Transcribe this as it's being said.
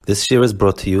This year is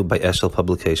brought to you by Eshel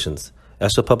Publications.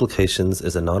 Eshel Publications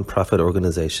is a non-profit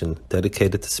organization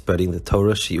dedicated to spreading the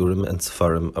Torah, Shiurim, and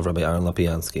Sefarim of Rabbi Aaron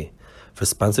Lapiansky. For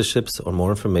sponsorships or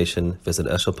more information, visit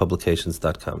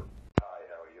eshelpublications.com. Hi,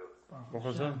 how are you?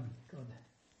 Good. Okay.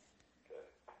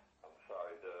 I'm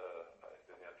sorry, I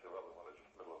didn't answer well. I was just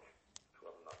in the middle of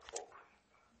 12 not cold.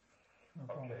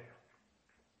 Okay.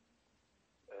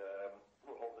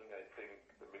 We're holding, I think,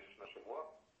 the Mishna Shavua.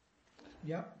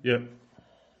 Yeah.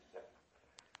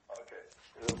 Okay.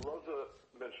 Loza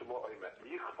ben Shavua Oimet.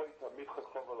 Yichvait ha-mitcha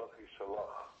chovalach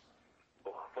yishalach.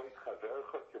 Uchvait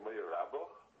chavercha k'mei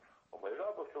rabach. Umei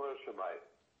rabach k'mei shemai.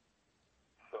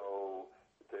 So,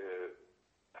 the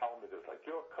Talmud is like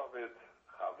your covet,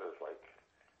 Chava is like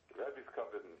the Rebbe's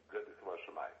covet, and Rebbe's k'mei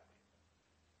shemai.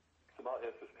 So now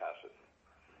answers Kashas.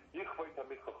 Yichvait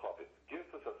ha-mitcha chovet. Gives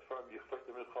us a firm Yichvait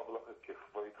ha-mitcha chovalach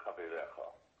k'chvait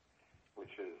chaverecha,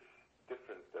 which is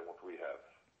different than what we have.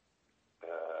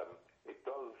 It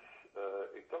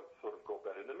does sort of go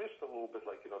better in the Mishnah a little bit,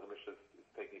 like, the Mishnah is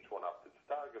taking each one up to its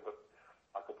target, but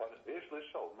like,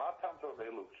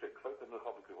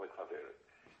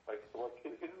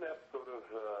 isn't that sort of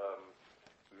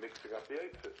mixing up the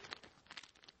answers?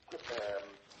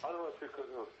 I don't know if because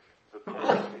of the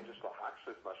changes to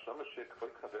Hakshis, Mashama Shek,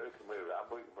 Kvot Chaverik, my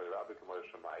Rabbi, my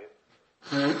Shemayim.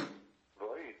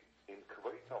 Right, in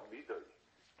Kvot Talmidoi,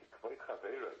 Kvot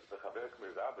Chaverik, the Chaverik,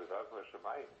 my Rabbi, my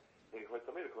Shemayim.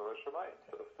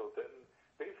 So then,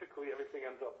 basically, everything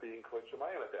ends up being Kvot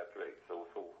Shemayim at that rate. So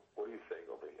what are you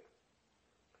saying over here?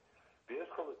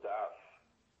 V'yeschol das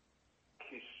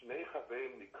ki shnei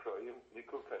chaverim nikroim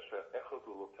nikru kasher echad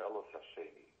ulotelos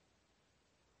hasheni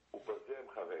ubazem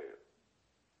chaverim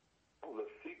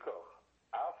ulefikoch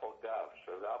af odav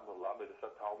sharab melamed es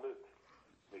hatalmud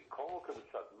mikol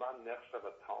kemitzad man nechshav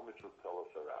hatalmud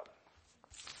shutelos harav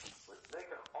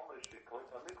v'znekach omer shikvot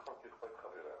hamitchot yichvot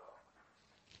chaverecha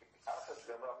af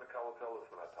hashem rav mikal telos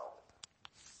from hatalmud.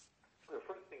 The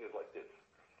first thing is like this.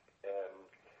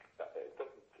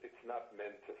 It's not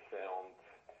meant to sound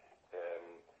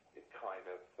kind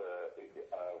of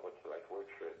what's the right word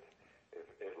for it?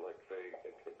 Like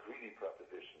a greedy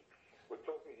proposition. We're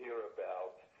talking here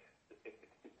about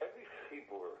every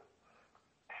chibur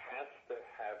has to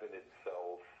have in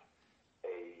itself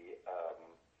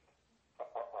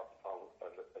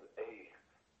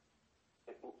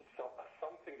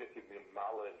something that you can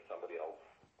mala in somebody else.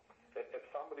 If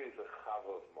somebody is a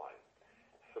chava of mine,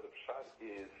 so the pshat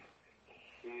is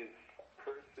his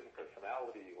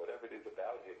personality, whatever it is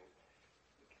about him,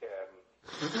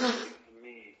 gives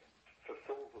me,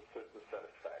 fulfills a certain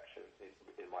satisfaction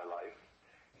in my life,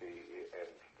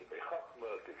 and divrei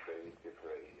chachma,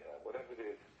 divrei whatever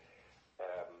it is,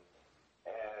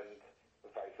 and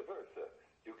vice versa.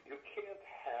 You can't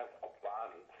have a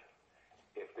bond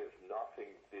if there's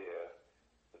nothing there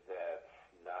that's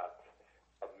not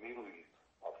a milui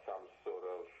of some sort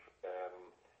of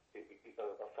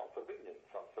some opinion,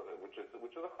 which is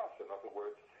a chassid. In other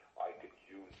words, I could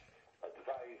use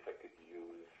advice, I could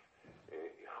use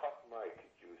chachma, I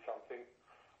could use something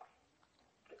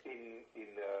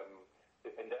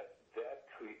and that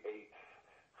creates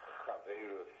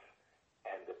chaverus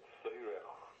and the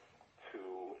tzorech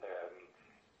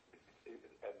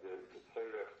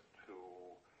to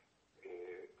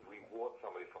reward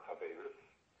somebody for chaverus.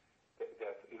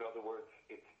 That, in other words,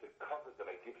 it's the cover that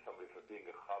I give somebody for being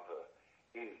a chava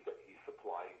is that he's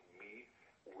supplying me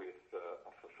with a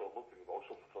fulfillment, an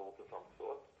emotional fulfillment of some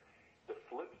sort. The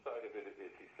flip side of it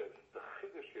is, he says, the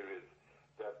chiddush here is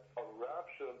that a Rav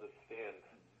should understand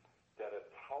that a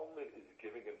Talmud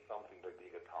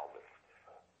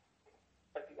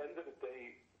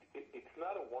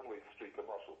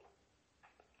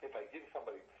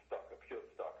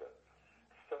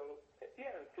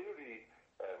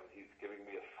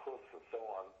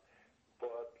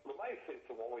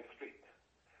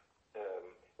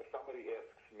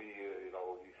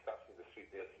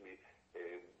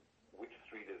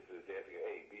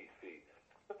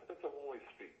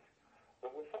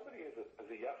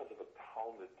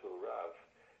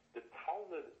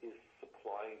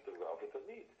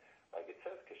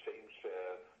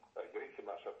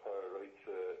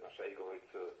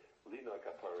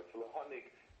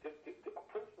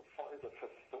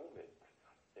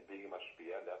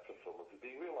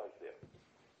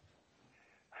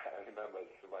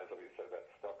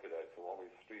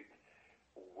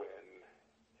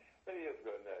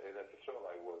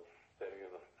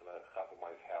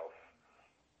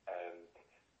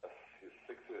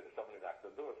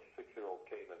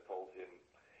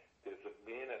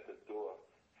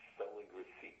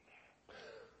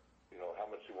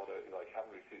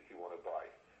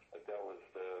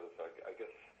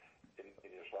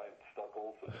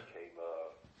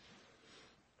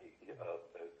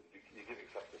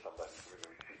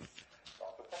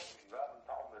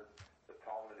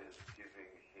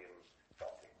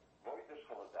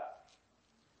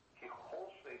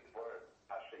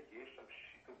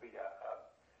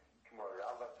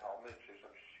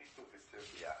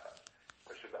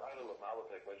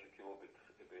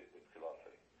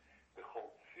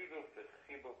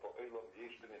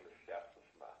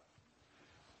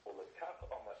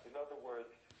In other words,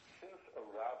 since a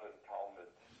Rav and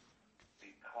Talmud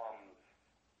becomes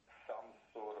some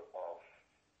sort of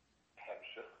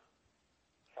hemshech,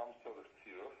 some sort of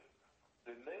tziruf,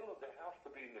 there has to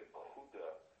be a nekuda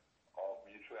of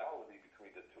mutuality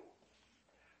between the two.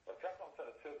 But Chacham said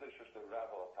a tziruf is the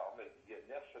Rav or Talmud,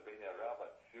 yenesha bein Rav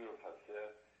and tziruf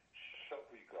hazeh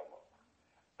shabri gama.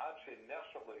 Ad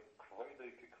shenesha le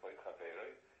kvoidei kekvoid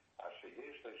chaverei, ashe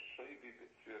yesh le shoivi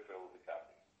b'tziruf elu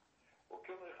v'kapi.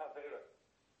 וכאילו חברה,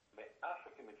 מאף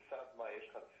כמצד מה יש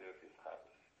לך צירוף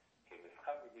ישחבס, כי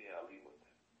מסחבר מן הלימוד.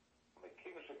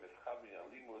 ומכיוון שמסחבר מן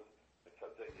הלימוד,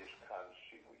 מצד זה יש כאן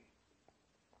שיווי.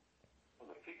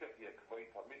 ולפי כך יהיה כבוד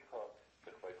תלמידך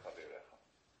וכבוד חבריך.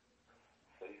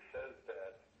 So he says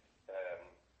that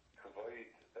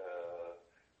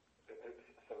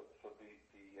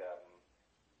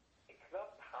it's not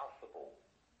possible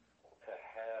to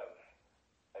have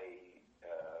a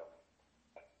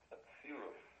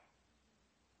tziruf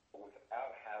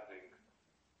without having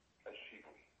a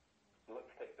shivui.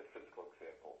 Let's take the physical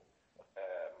example.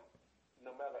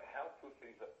 No matter how two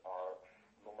things are,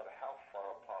 no matter how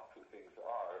far apart two things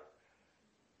are,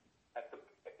 if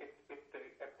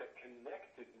they're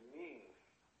connected means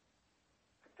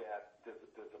that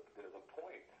there's a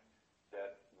point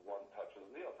that one touches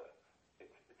the other.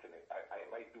 I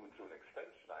might do it through an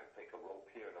extension. I take a rope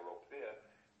here and a rope there,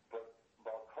 but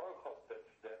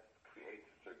that creates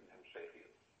certain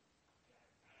hemshechiyos.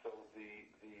 So the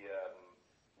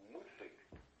musik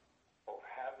of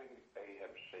having a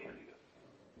hemshechiyos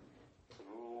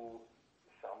through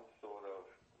some sort of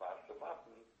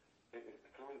masamatan,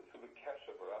 through the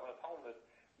kesher of Rav Talmud,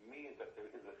 means that there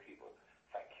is a chibur.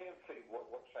 So I can't say what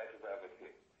shaykh is Rav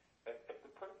here. If the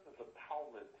person is a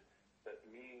Talmud, that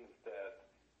means that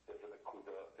there's a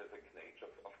nekuda, there's a knech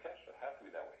of kesher. It has to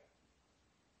be that way.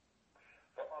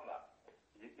 But on that,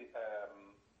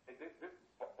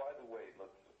 by the way,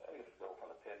 let's go on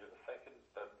a tangent a second.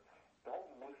 The whole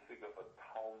musig of a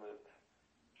Talmud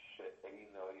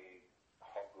she'enoi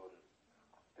hagun,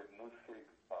 the musig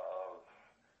of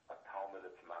a Talmud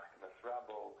that's machmas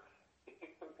rabo,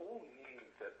 it all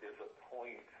means that there's a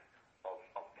point of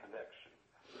connection.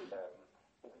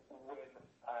 When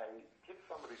I give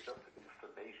somebody just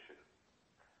information,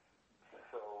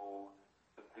 so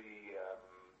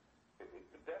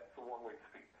that's the one-way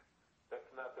street.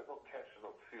 There's no cash,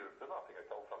 no fear, there's nothing. I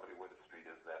tell somebody where the street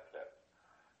is, and that's that.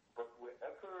 But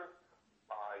wherever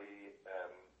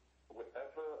I'm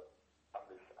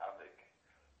misamic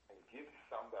and give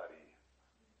somebody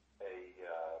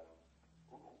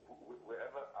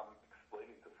wherever I'm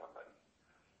explaining to somebody,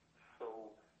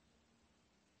 so,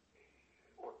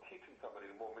 or teaching somebody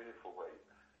in a more meaningful way,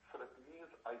 so that means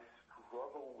I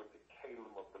struggle with the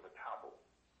kalim of the metabel.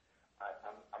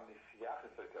 I'm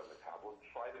nisiyachis of the metabel and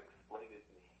try to explain it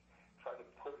and try to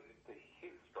put it into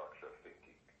his structure of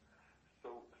thinking.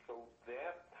 So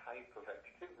that type of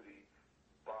activity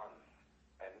bonds,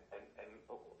 and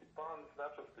it bonds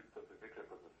not just because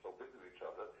it's so busy with each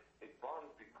other, it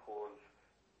bonds because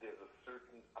there's a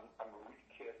certain, I'm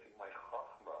recasting my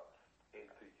chachma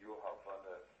into your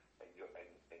havana and your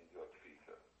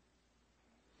tfisa.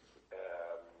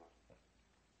 And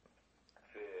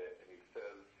he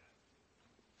says,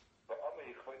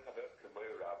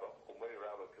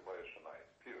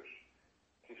 Pirush,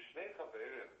 כשני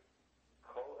חברים,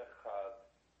 כל אחד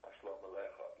השלום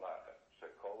לכת,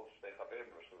 שכל שני חברים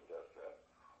רשום זה עשר.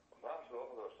 ומה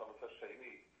שלום רשום זה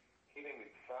שני, הנה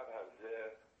מצד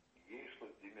הזה יש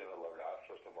לדמיין על הרב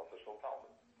שיש למוסר של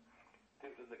תלמוד.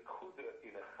 There's a nekuda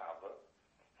in a chava,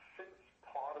 since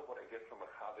part of what I get from a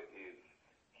chava is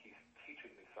he's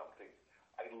teaching me something,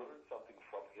 I learned something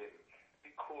from him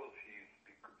because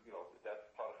that's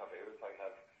part of Chaveris. I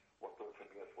have what learned from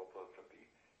me, what learned from me.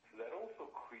 So that also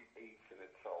creates in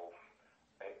itself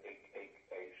a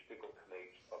shtickle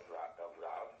knech of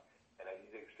Rav, and I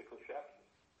need a shtickle shaftis.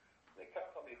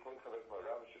 Nekacham yichol chaver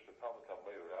ma'Rav sheshetal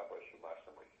metamei Rav ashu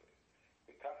ma'ashem oisei.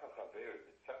 Nekacham chaver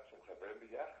b'tzad shem chaver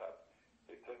b'yachad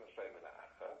b'tzad Hashem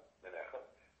menachad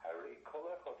harei kol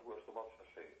echad hu ashlomot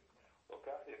Hashem.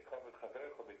 Lokach yekam et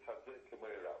chaverecha b'tzad zeh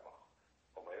k'mei Ravach.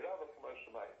 Omei Rav k'mei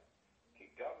Shemayim. כי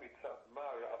גם מצד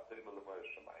מה רב דרימה למוי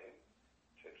השמיים,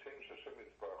 שהשם שהשם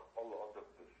יתברך all under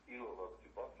אילו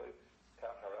ובציבוסי,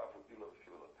 כך הרב הוא אילו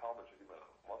וסיבו לתלמוד שדימה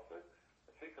לחכמוסי,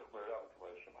 לפי כך מרב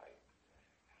כמוי השמיים.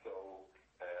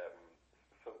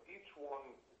 So each one,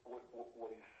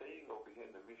 what he's saying over here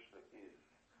in the Mishna is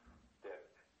that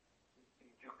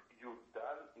you're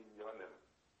done in Yonim,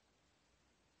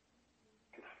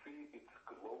 כפי its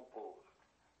global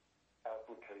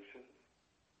applications,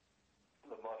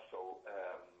 the Lamashal,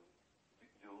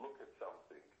 you look at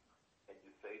something and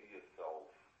you say to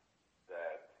yourself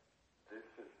that this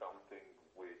is something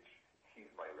which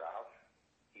he's my Rav,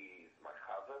 he's my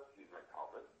Chava, he's my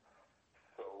Talmud.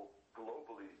 So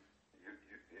globally, you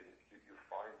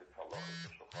find the Talmud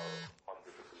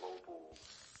under the global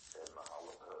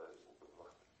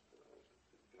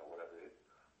whatever it is,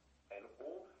 and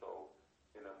also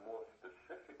in a more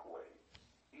specific way,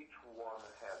 each one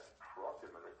has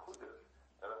prokim and nekudas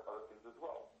that are other things as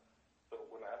well. So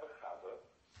when I have a chava,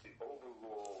 the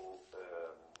overall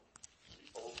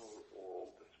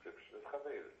description is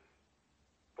chaveris.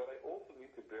 But I also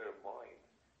need to bear in mind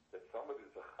that somebody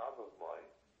who's a chava of mine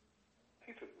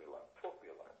teaches me a lot, taught me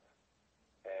a lot,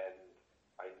 and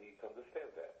I need to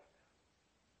understand that.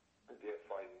 And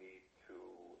therefore, I need to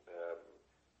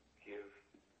give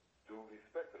due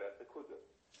respect to that nekuda.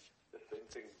 The same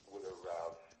thing with a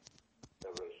Rav, a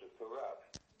Rosh to Rav.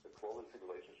 The quality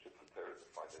relationship with Torah is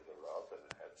defined as a Rav, and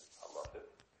it has halachas.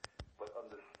 But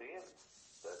understand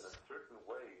that in a certain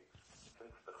way,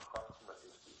 since the chachma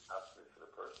is the atmis of the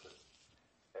person,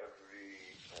 every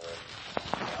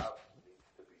Rav needs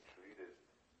to be treated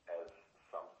as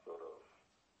some sort of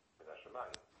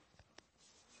Menashamayim.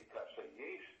 Because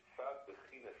yesh tzad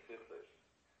b'china sichlis,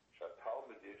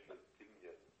 שהתלמיד יש לו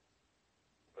דמיון,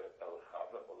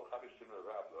 ולחב ישתים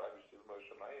לרב, לרב ישתים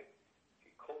לשמיים, כי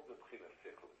כל זה בחינה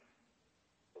סיכלס.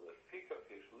 ולפיכך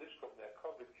יש לשכוב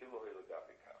מהכובד כאילו היא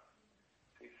לגבי כך.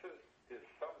 He says there's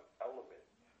some element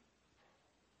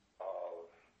of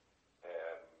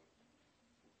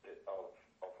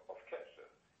kesher.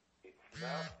 It's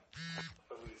not,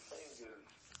 so what he's saying is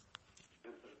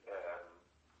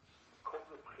כל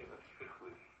זה בחינה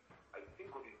סיכלס. I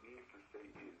think what he means to say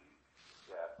is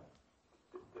that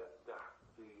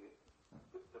the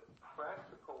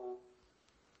practical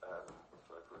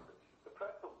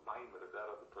mind of that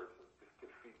other person is to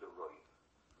feed the right,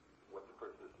 what the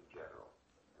person is in general.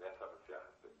 And that's how the Shach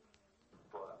is.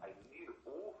 But I need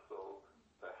also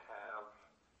to have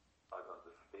an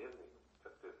understanding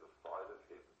that there's a side of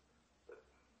him that's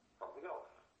something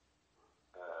else.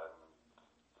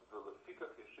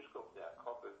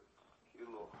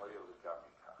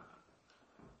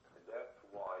 And that's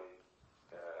why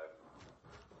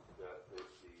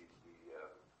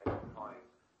anytime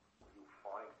you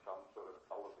find some sort of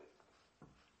element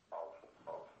of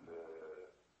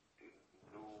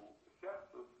new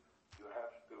siyasut, you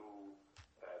have to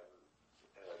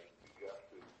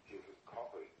give it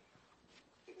coverage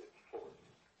in its fullest.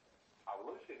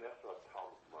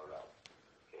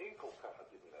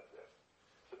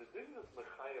 So the din is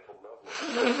mechayev a level of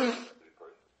every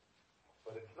person.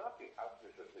 But it's not the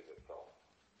atmosphere thing itself.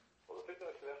 Well, the thing that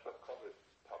I have covered,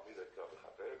 Talmidei Kavod,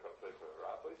 Chaver, Kavod,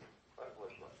 Rabbi, so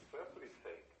that's what he's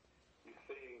saying. He's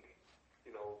saying,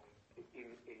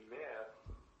 in math,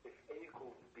 if A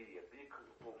equals B, and B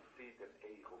equals C, then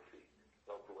A equals C.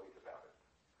 No two ways about it.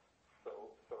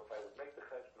 So if I would make the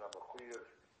cheshbon, I'm a chuyev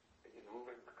in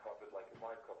Reuven's covered, like in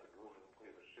my covered, Reuven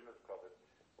chuyev in Shimon's covered,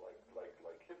 like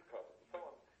his covered, and so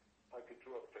on. I could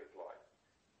draw a straight line.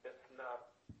 That's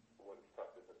not what he's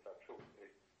talking about. That's not true.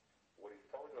 What he's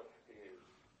telling us is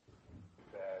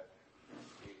that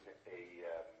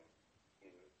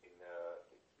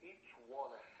each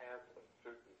one has a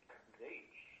certain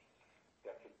knage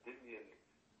that's a dimion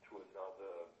to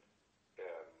another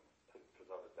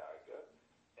darga,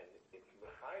 and it's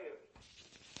mechayev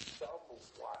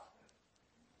somewhat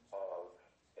of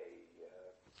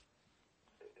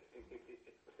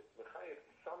it's mechayev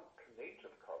some knage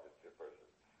of covet to a person,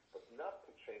 but not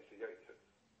to change the yaitzim.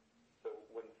 So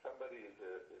when somebody is a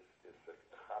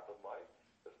chab of mind,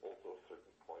 there's also a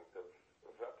certain point of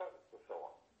rapidness and so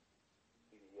on.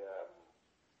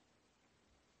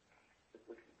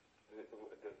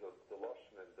 There's the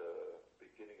lashon in the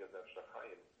beginning of the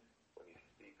Chaim when he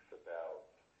speaks about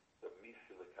the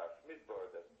misi lekas midbar,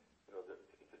 that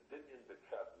it's a dinyan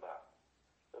b'tzad ma.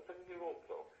 That's in here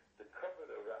also. The covered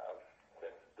Rav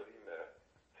that's doing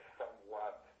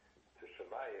somewhat to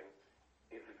Shemayim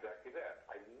is exactly that.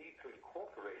 I need to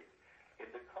incorporate in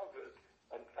the covered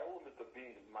an element of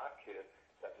being makir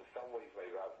that in some ways my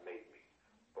Rav made me,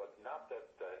 but not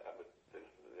that there's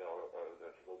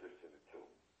no difference in the two.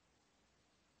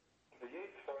 The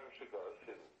Yetz Farim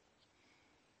Shegarasim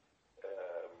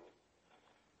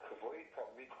Kvoi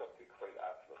Talmidcha Tikvoi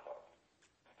Atzmecha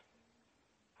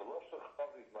V'loshach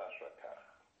Aviv Mashra Kach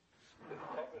the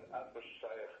Chaviv Adva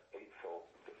Shayach Eitzel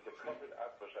the Chaviv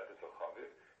Adva Shayach Eitzel Chaviv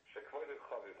Shekvoi the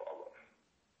Chaviv Olav.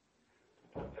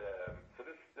 So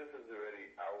this is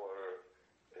already our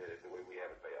the way we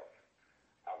have it by us.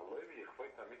 Avloiv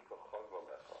Yechvoi Talmidcha Chaviv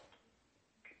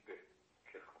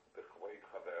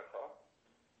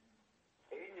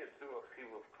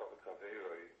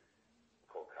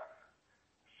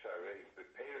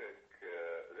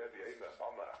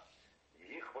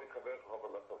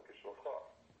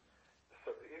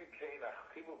So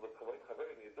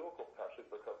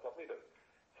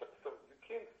you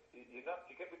can't, you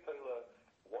can't be telling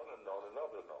one unknown,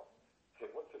 another known. Okay,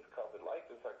 what's this covered like?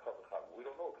 This like covered covered. We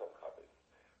don't know what covered is.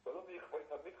 But let me explain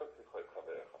to me because it's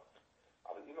covered.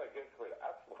 Aber immer against covered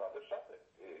atzma, covered shate.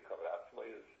 Covered atzma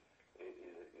is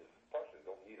partially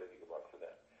don't need any about for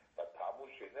that. But tamu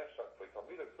shenefshak for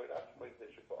tamida covered atzma is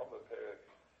nishu for amma perek.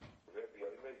 Rabbi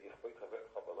Yoimei yichvei covered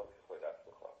chabalach covered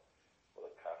atzma. Well,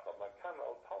 the kacha makan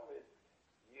al tamid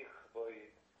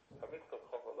yichvei tamid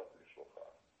chabalach yishlocha.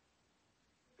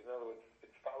 In other words,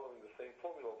 it's following the same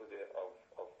formula over there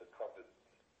of the covered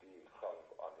being chav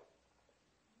on it.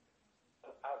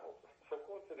 So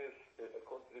according to this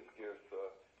Gersa,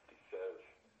 he says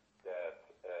that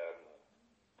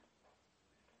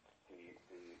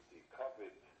the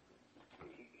covered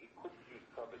he couldn't use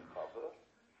covered cover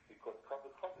because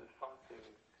covered cover is something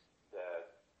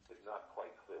that is not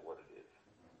quite clear what it is.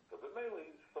 So the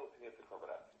mainly is floating into covered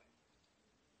aspect.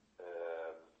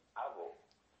 Avo.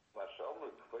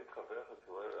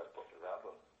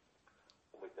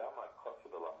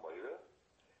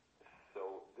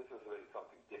 So this is really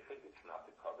something different. It's not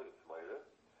the cover, it's Moira.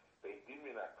 They did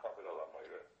not cover a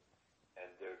Moira. And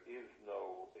there is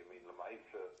no,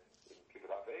 Lamaisa in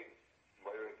Kibraveg,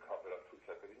 Moira and cover are two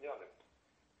separate inyanim.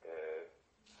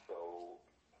 So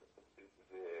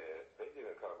the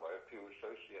Bedian cover Moira, Piu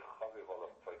Shoshi Chavi Hola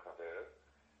Tzaikaver,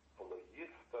 Hola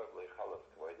Yistar Lechalas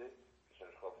Kvoide, Shen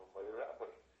Chavi Moira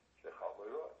Rabbi.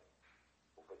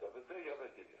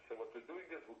 So what we're doing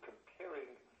is we're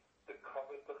comparing the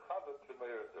covet to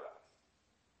Meir Dras.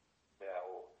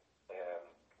 Now,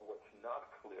 what's not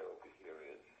clear over here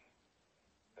is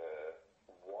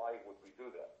why would we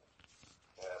do that?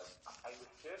 I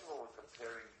understand when we're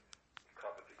comparing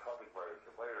covet to covet, Meir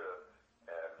to Meir,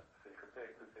 so you're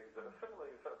comparing two things that are similar,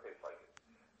 you say, okay, fine.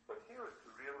 But here it's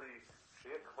really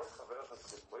Sheikh Chavercha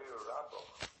to Meir Rabba.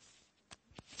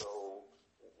 So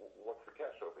what's the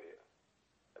catch over here?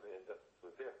 That's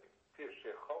there. Pir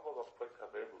Shechavol of Pek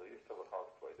Haverli, so the house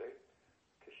today.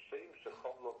 Kashem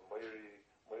Shechavol of Meir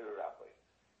Rabbi.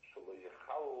 Shalo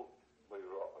Yechal Meir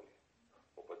Rabbi.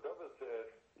 Obadava says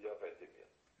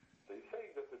Yavedimian. So he's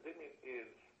saying that the Dimian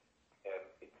is,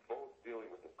 it's both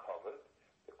dealing with the covet.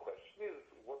 The question is,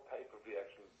 what type of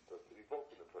reaction does it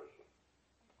evoke in the person?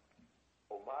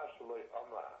 Omar Shaloi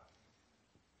Amar.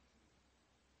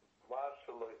 Omar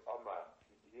Shaloi Amar.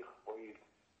 Yichboid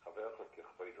Havercha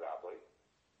Kichboid Rabbi.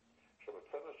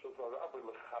 Shematzana Shazar Rabbi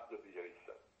Lechabda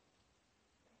B'Yoysa.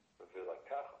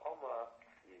 V'lakach Omar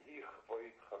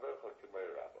Yichboid Havercha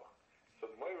Kichboid Rabbi. So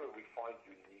Moira we find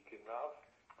unique enough.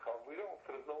 We don't,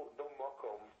 there's no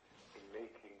makom in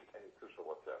making any tusha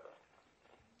whatsoever.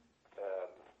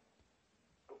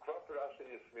 Ukvat Rashi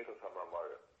is Smichas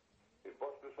HaMamara. If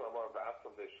both this Mamara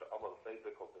Ba'asam Desh Amal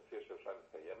Seidek of the Sir Shoshan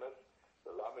Kayemes,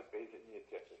 the Lamed Beis Iniyat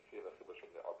Yechnesir Achibah Shem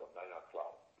Ne'odam Naina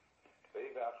Klau.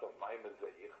 Beis Achov Maimez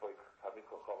Yichvoy Kamik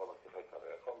Kochoval Akivay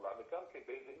Kaverechom Lamed Gamke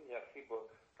Beis Iniyat Chibah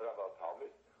Raval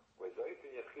Talmid Wezoit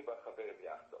Iniyat Chibah Chaverim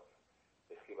Yachtov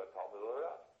Chibah Talmid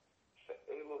Lora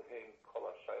She'eluhem Kol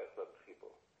HaShayach Lem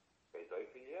Chibah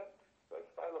Bezoit Iniyat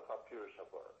Ve'Spайлach HaPir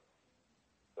Shabar.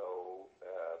 So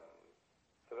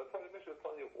that's why the Mishnah is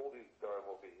telling you all these darim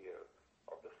over here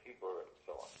of the chibur and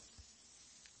so on.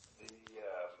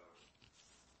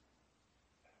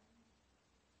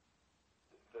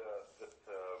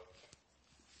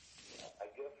 I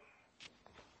guess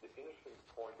the interesting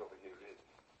point over here is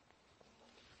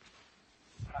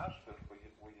Pashtus,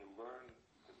 where you learn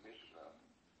the Mishna,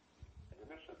 and the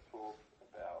Mishna talks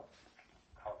about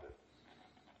covet,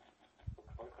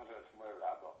 and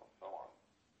so on.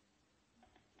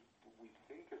 We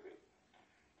think of it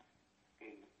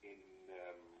in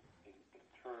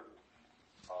terms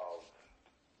of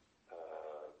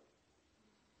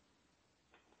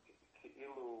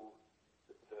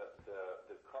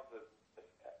the covet.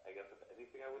 I guess if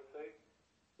anything, I would say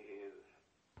is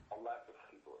a lack of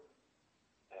chibur.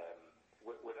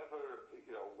 Whenever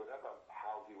I'm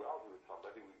palsy with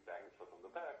somebody, we bang each other on the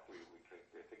back, we drink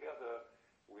beer together.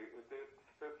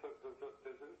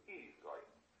 There's an ease, right?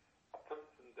 A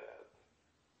person that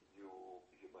you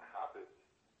mahabit,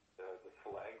 the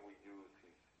slang we use,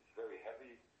 he's very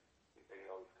heavy. He's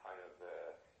kind of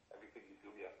everything you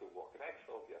do, you have to walk an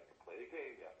eggshells, you have to play a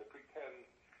game, you have to pretend.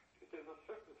 There's a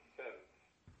certain sense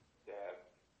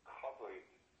that covered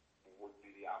would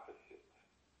be the opposite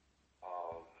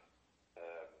of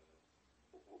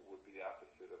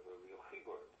a real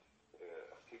chibur.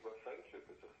 A chibur friendship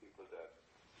is a chibur that's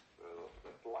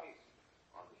light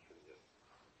on the shinyan.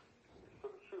 So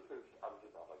the truth is,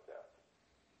 obviously not like that.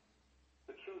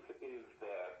 The truth is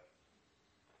that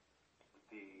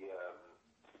the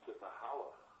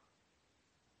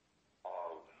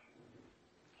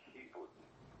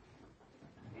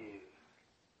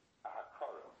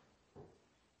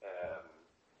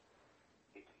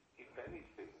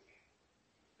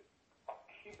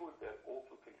keyboard that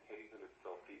also contains in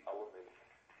itself the element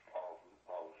of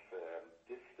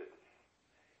distance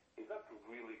is not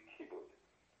really keyboard.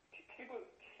 Keyboard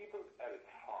at its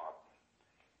heart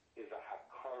is a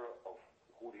hakara of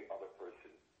who the other person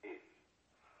is.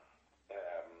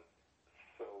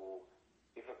 So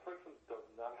if a person does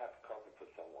not have cover for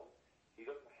someone, he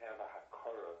doesn't have a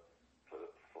hakara for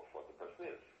what the person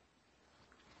is.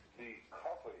 The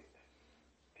cover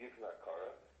gives an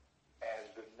hakara, and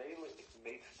the nela, it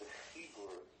makes the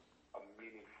chibur a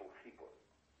meaningful chibur.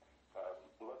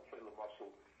 Let's say,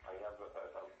 Lamashal, I have a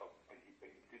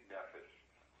good nefesh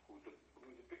who's a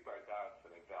big bardas,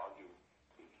 and I value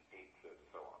his eitzah and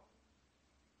so on.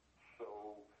 So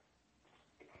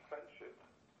it's friendship,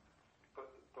 but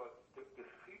the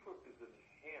chibur is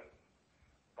enhanced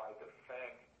by the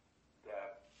fact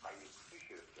that I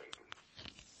appreciate it greatly.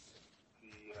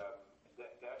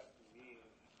 That means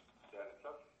that it's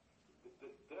not the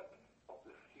depth of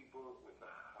the chibur with the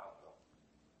chava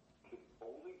can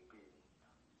only be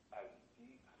as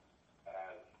deep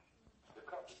as the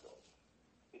cover goes.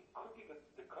 It could even,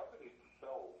 the cover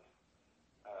itself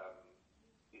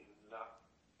is not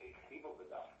a chibur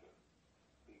v'dafka,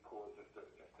 because if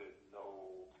there's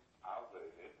no ava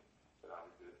in it, then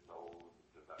obviously it's not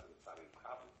a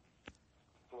cover.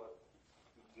 But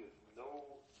there's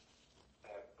no,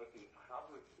 but the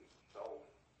cover itself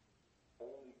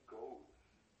only goes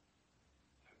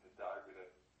to the diagram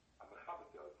that I'm a chaver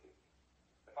the other thing.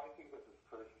 If I think that this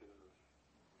person's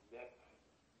net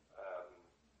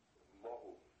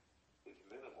model is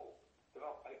minimal, then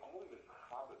I'm only just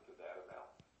chaver to that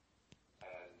amount,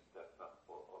 and that's not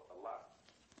a lot.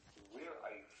 Where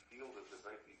I feel there's a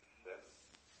very deep sense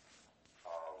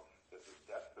of the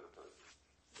depth of the person,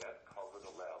 that cover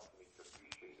allows me to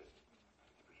appreciate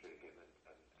him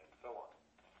and so on.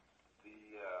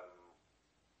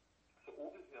 So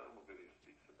all this Yana Mobility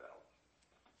speaks about,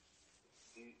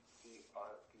 these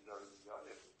are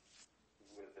yanim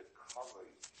where the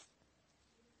coverage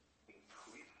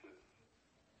increases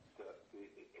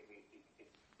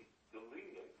it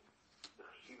delineates the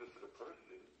cheshiva to the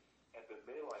person, and the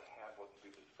male I have what's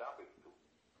been established to.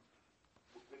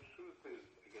 The truth is,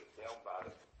 again, down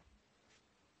bottom,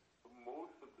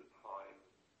 most of the time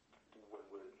when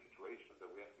we're in situations that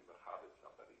we have to mechaber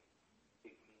somebody,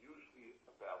 it's usually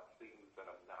about things that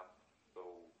I'm not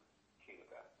so keen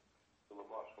about. So,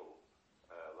 Lamashal,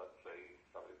 let's say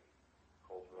somebody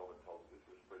calls me over and tells me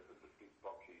this person is a big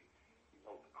bucky,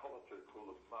 the culture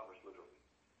cool of mamish literally,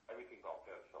 everything about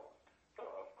that and so on. So,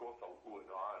 of course, I'll ooh and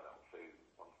ah and I'll say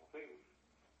wonderful things,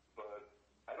 but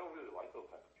I don't really like those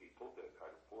type of people. They're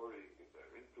kind of boring, if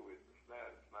they're into it, it's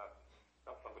not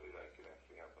somebody that I can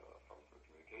actually have some sort of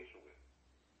communication with.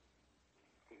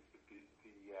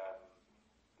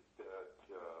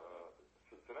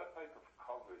 So that type of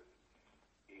cover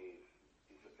is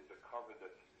a cover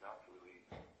that's not really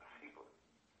a chibur.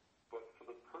 But for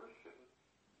the person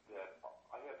that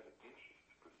I have an interest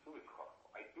to pursue his chachma,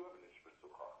 I do have an interest to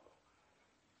pursue chachma.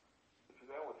 So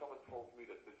now when someone tells me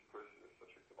that this person is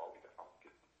such a Gavaldi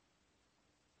Amkit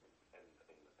and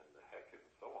the heck and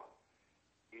so on,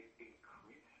 it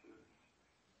increases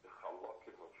the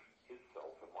halakim of his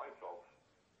self and myself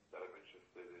that I'm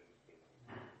interested in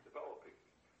developing,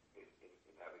 in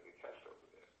having a cash over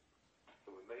there.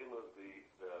 So in Mela, the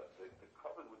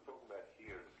cover we're talking about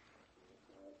here,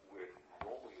 where it's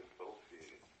normally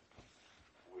associated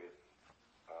with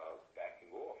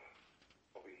backing off,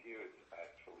 over here it's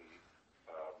actually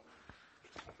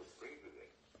it's what brings it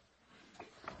in.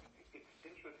 It's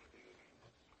interesting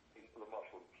in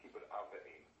Lamashal Kibbut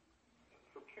Ava'im.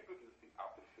 So Kibbut is the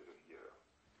opposite of here.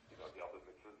 The other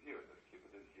mitzvah is here, the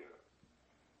Kibbut is here.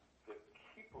 The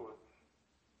Kibbut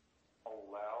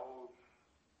allows,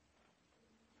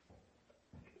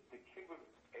 the Kibbut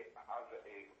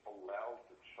Ava'im allows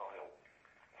the child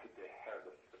to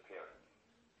inherit the parents.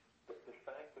 The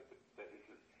fact that this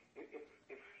is,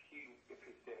 if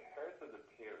his inheritance of the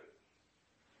parents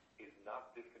is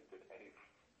not different than any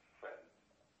friend,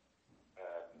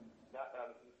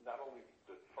 not only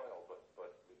the child, but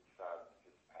it's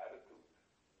his attitude,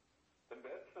 then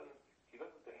Benson, he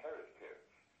doesn't inherit his parents.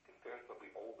 His parents will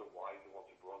be older, wise, and once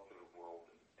he brought to the world,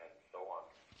 and so on.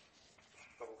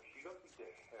 So he doesn't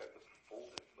inherit the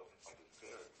fullness of his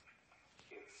parents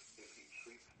if he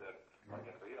treats them like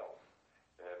everybody else.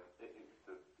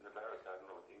 In America, I don't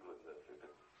know, in England, it's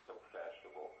so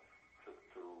fashionable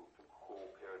to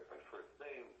call parents by first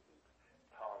names,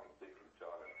 Tom, Dick, and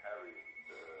John, and Harry.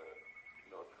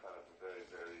 It's kind of a very,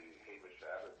 very Hamish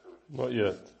attitude. Not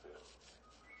yet.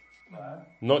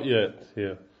 Not yet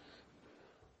here.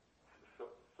 So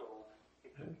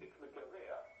it's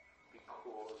Megarea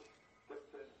because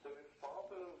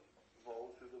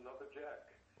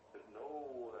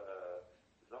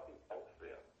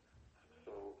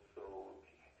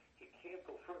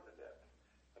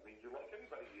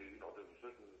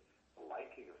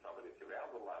liking of somebody, if you're around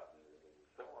a lot, and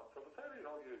so on. So the fact,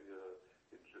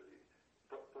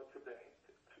 but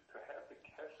to have the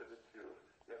kesher that you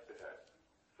have to have.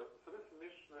 So this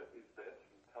Mishnah is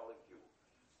basically telling you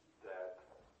that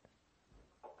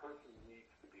a person needs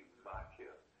to be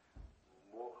makir,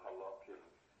 more halakim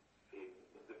in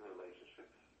different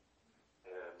relationships.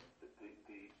 And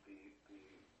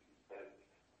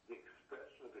the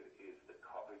expression of it is the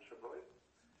coverage of it,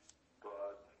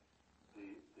 but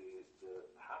the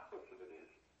pathos of it is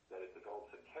that it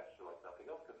develops a kesher like nothing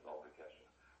else can develop a kesher.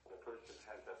 When a person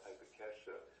has that type of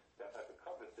kesher, that type of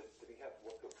coverage, then he has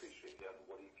what to appreciate. He has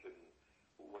what he can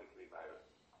be admire.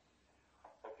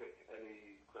 Okay,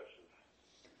 any questions?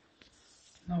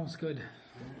 No, it's good.